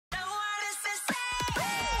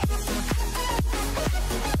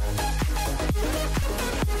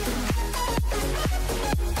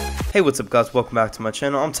Hey, what's up guys, welcome back to my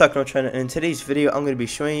channel. I'm TechnoTrend, and in today's video I'm going to be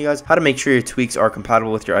showing you guys how to make sure your tweaks are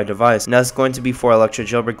compatible with your iDEVICE. And that's going to be for Electra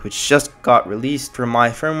jailbreak, which just got released for my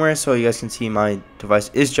firmware, so you guys can see my device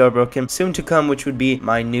is jailbroken. Soon to come, which would be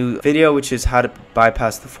my new video, which is how to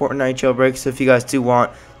bypass the Fortnite jailbreak. So if you guys do want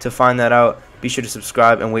to find that out, be sure to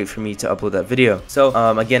subscribe and wait for me to upload that video. So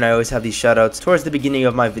again, I always have these shoutouts towards the beginning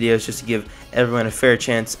of my videos just to give everyone a fair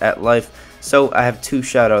chance at life. So I have two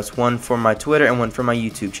shoutouts, one for my Twitter and one for my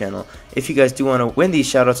YouTube channel. If you guys do want to win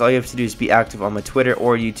these shoutouts, all you have to do is be active on my Twitter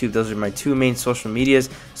or YouTube. Those are my two main social medias.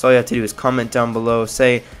 So all you have to do is comment down below,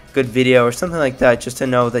 say good video or something like that, just to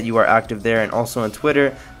know that you are active there. And also on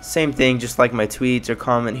Twitter, same thing, just like my tweets or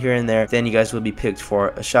comment here and there, then you guys will be picked for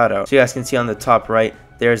a shoutout. So you guys can see on the top right,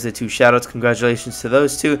 there's the two shoutouts. Congratulations to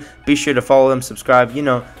those two. Be sure to follow them, subscribe,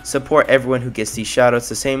 support everyone who gets these shoutouts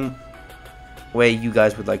the same way you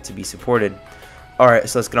guys would like to be supported. Alright,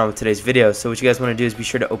 so let's get on with today's video. So what you guys want to do is be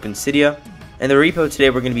sure to open Cydia. And the repo today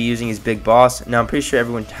we're going to be using is Big Boss. Now I'm pretty sure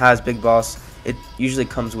everyone has Big Boss. It usually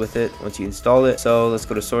comes with it once you install it. So let's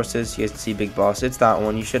go to sources. You guys can see Big Boss. It's that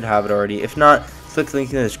one. You should have it already. If not, click the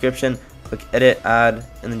link in the description. Click edit, add,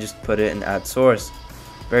 and then just put it in add source.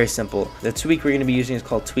 Very simple. The tweak we're going to be using is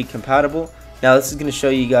called Tweak Compatible. Now this is going to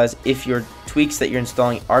show you guys if your tweaks that you're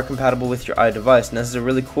installing are compatible with your iDEVICE. And this is a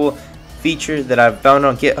really cool feature that I've found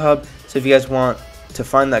on GitHub. So if you guys want to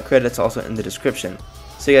find that credit, it's also in the description.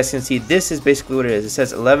 So you guys can see this is basically what it is. It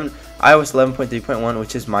says iOS 11.3.1,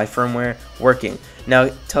 which is my firmware working. Now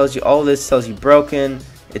it tells you all this, tells you broken,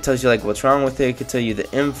 it tells you like what's wrong with it, it could tell you the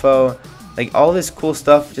info, like all this cool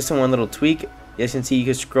stuff just in one little tweak. You guys can see you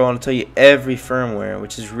can scroll and tell you every firmware,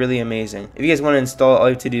 which is really amazing. If you guys want to install, all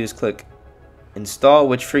you have to do is click install,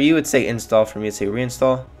 which for you it'd say install, for me it'd say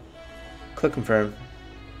reinstall. Click confirm.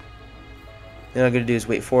 Then all I'm going to do is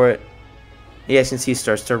wait for it. You guys can see it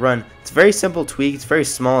starts to run. It's a very simple tweak. It's very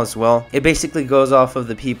small as well. It basically goes off of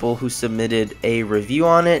the people who submitted a review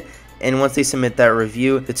on it. And once they submit that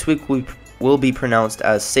review, the tweak will be pronounced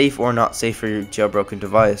as safe or not safe for your jailbroken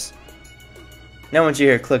device. Now once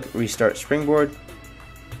you're here, click restart Springboard.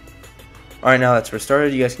 Alright, now that's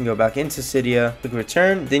restarted. You guys can go back into Cydia, click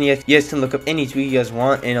return. Then you guys can look up any tweak you guys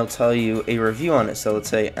want and it'll tell you a review on it. So let's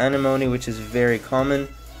say anemone, which is very common.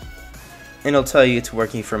 And it'll tell you it's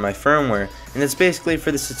working for my firmware. And that's basically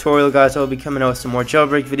for this tutorial, guys. I'll be coming out with some more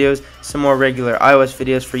jailbreak videos, some more regular iOS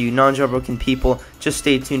videos for you non-jailbroken people. Just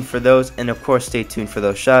stay tuned for those, and of course stay tuned for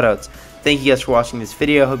those shoutouts. Thank you guys for watching this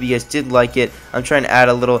video. I hope you guys did like it. I'm trying to add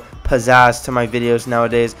a little pizzazz to my videos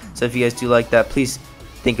nowadays, so if you guys do like that, please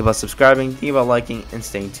think about subscribing, think about liking, and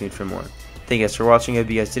staying tuned for more. Thank you guys for watching. I hope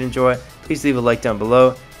you guys did enjoy. Please leave a like down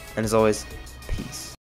below, and as always, peace.